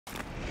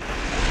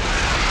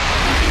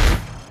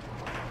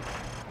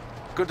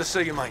Good to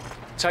see you, mate.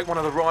 Take one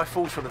of the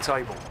rifles from the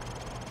table.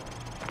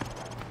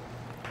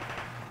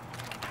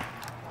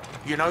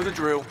 You know the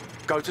drill.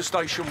 Go to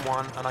Station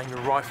 1 and aim your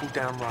rifle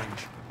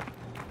downrange.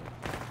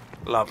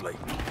 Lovely.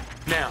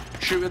 Now,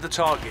 shoot at the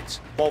targets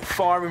while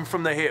firing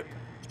from the hip.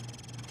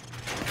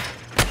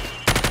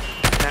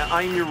 Now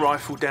aim your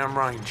rifle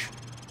downrange.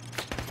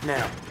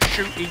 Now,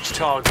 shoot each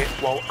target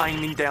while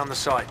aiming down the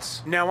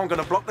sights. Now I'm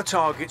going to block the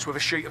targets with a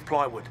sheet of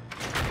plywood.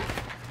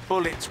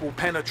 Bullets will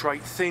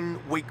penetrate thin,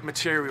 weak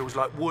materials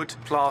like wood,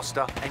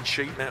 plaster and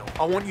sheet metal.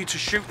 I want you to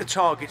shoot the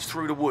targets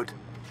through the wood.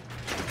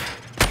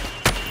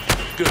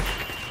 Good.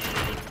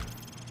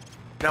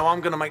 Now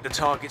I'm going to make the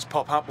targets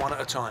pop up one at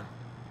a time.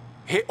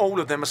 Hit all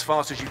of them as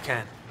fast as you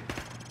can.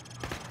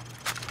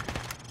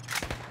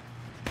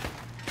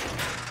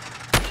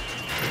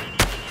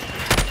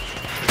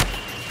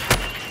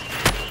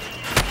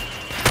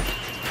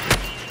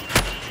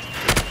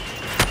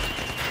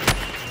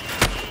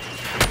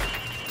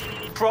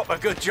 Proper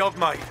good job,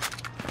 mate.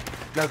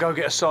 Now go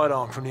get a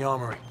sidearm from the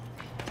armory.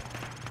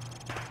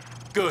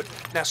 Good.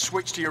 Now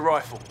switch to your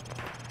rifle.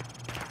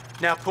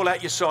 Now pull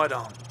out your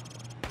sidearm.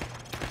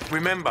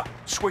 Remember,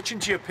 switching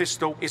to your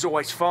pistol is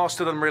always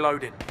faster than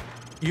reloading.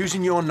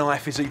 Using your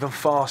knife is even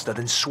faster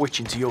than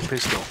switching to your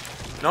pistol.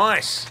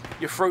 Nice!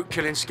 Your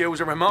fruit-killing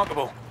skills are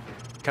remarkable.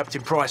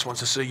 Captain Price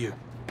wants to see you.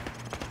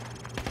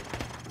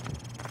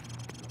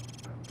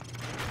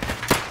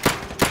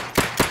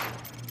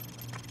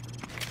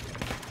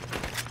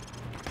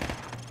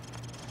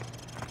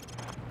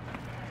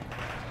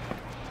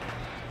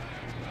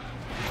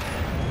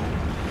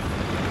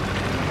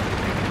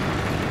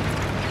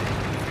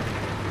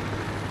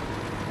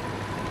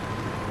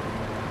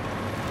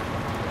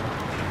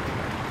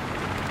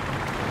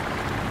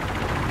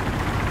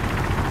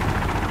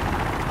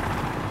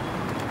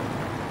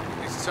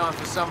 Time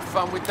for some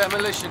fun with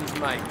demolitions,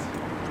 mate.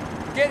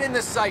 Get in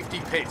the safety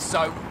pit,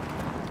 Soap.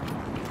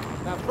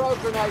 Now throw a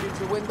grenade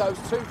into windows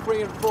 2,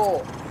 3 and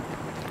 4.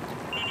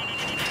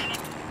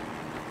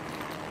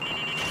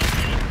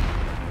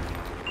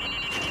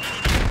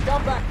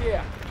 Come back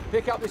here.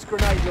 Pick up this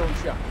grenade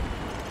launcher.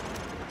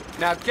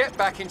 Now get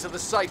back into the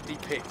safety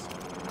pit.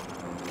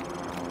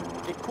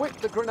 Equip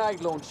the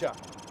grenade launcher.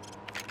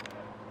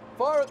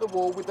 Fire at the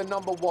wall with the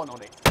number 1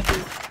 on it.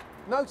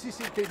 Notice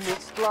it didn't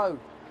explode.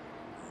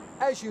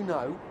 As you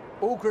know,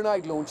 all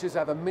grenade launchers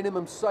have a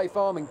minimum safe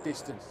arming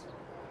distance.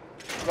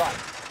 Right,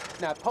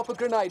 now pop a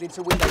grenade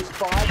into windows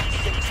 5,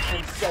 6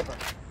 and 7.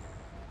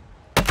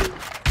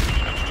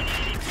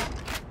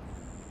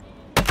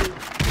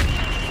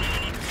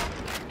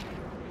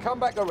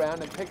 Come back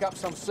around and pick up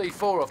some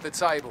C4 off the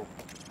table.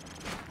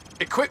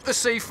 Equip the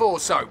C4,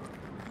 Soap.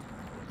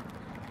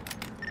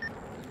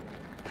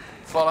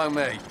 Follow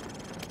me.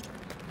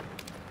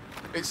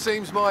 It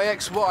seems my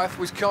ex-wife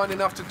was kind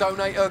enough to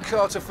donate her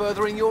car to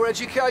furthering your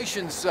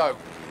education, Soap.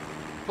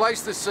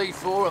 Place the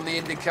C4 on the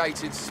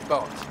indicated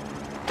spot.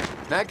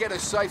 Now get a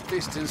safe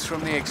distance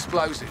from the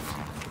explosive.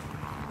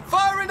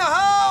 Fire in the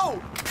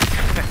hole!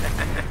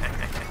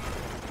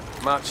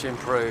 Much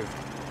improved.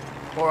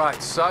 All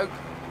right, Soap.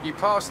 You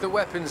passed the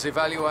weapons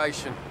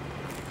evaluation.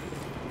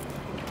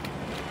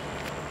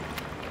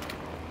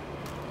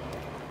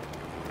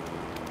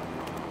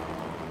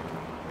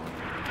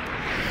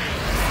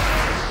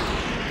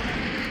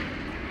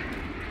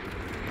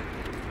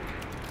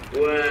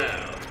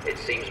 Well, it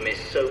seems Miss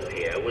Soap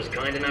here was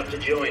kind enough to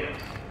join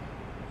us.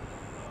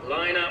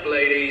 Line up,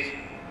 ladies.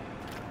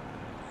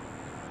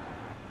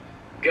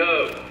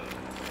 Go.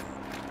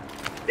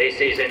 This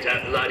isn't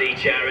a bloody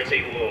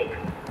charity walk.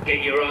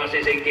 Get your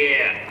asses in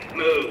gear.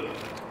 Move.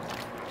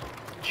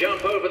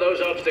 Jump over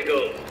those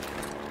obstacles.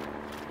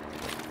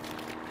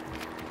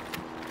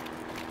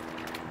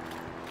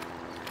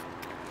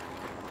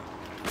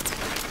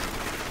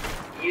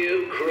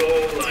 You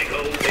crawl like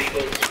old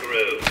people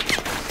screw.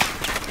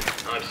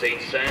 I've seen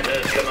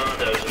Sanders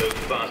commandos move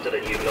faster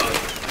than you lot.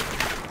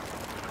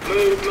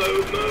 Move,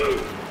 move,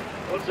 move!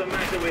 What's the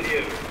matter with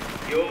you?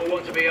 You all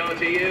want to be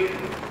RTU?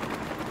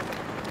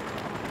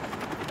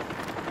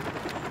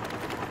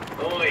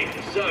 Oi,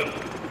 so,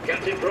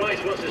 Captain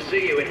Price wants to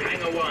see you in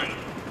Hangar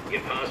 1. You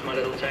passed my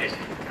little test.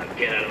 Now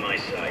get out of my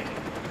sight.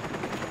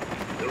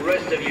 The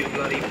rest of you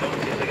bloody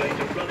boxes are going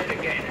to run it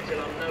again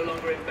until I'm no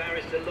longer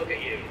embarrassed to look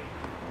at you.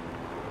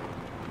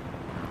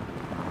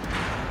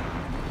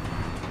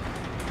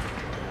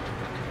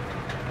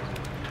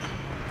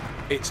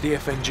 It's the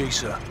FNG,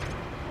 sir.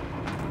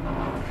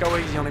 Go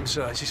easy on him,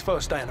 sir. It's his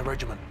first day in the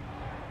regiment.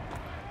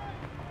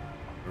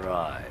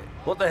 Right.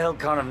 What the hell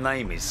kind of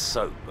name is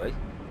Soap, eh?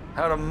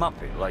 How'd a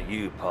muppet like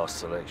you pass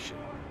selection?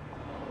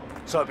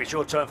 Soap, it's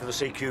your turn for the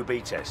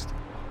CQB test.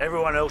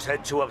 Everyone else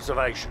head to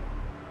observation.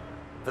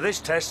 For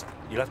this test,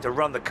 you'll have to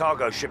run the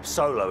cargo ship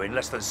solo in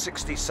less than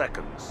 60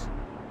 seconds.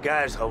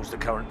 Gaz holds the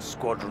current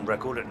squadron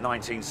record at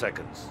 19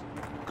 seconds.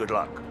 Good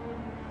luck.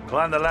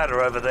 Climb the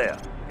ladder over there.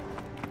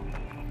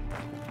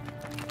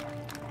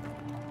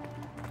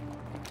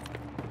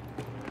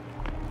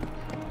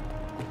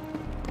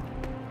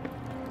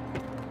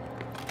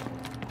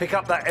 Pick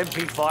up that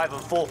MP5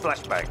 and 4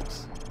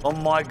 flashbangs.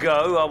 On my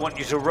go, I want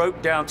you to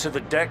rope down to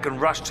the deck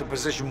and rush to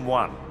position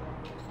 1.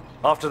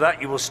 After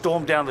that, you will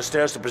storm down the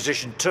stairs to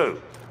position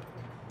 2.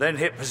 Then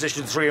hit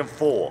position 3 and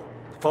 4,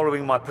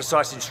 following my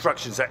precise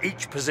instructions at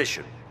each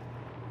position.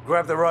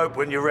 Grab the rope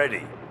when you're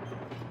ready.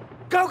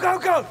 Go, go,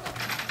 go!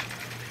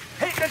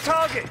 Hit the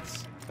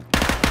targets!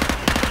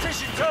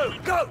 Position 2,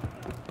 go!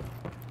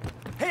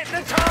 Hit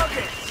the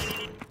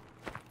targets!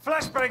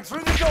 Flashbang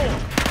through the door!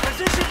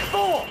 Position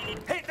 4,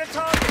 hit the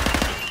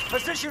targets!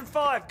 Position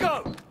 5,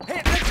 go!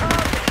 Hit the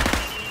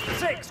targets!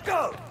 6,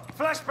 go!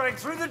 Flashbang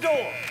through the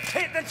door!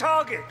 Hit the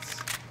targets!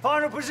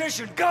 Final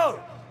position, go!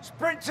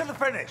 Sprint to the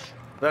finish!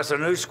 That's a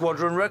new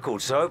squadron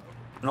record, Soap.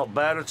 Not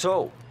bad at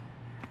all.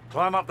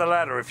 Climb up the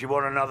ladder if you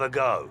want another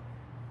go.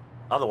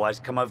 Otherwise,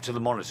 come over to the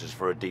monitors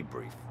for a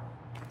debrief.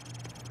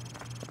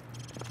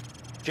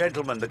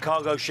 Gentlemen, the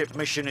cargo ship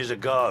mission is a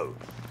go.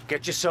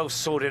 Get yourselves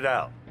sorted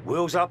out.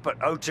 Wheels up at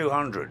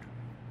 0200.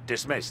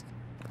 Dismissed.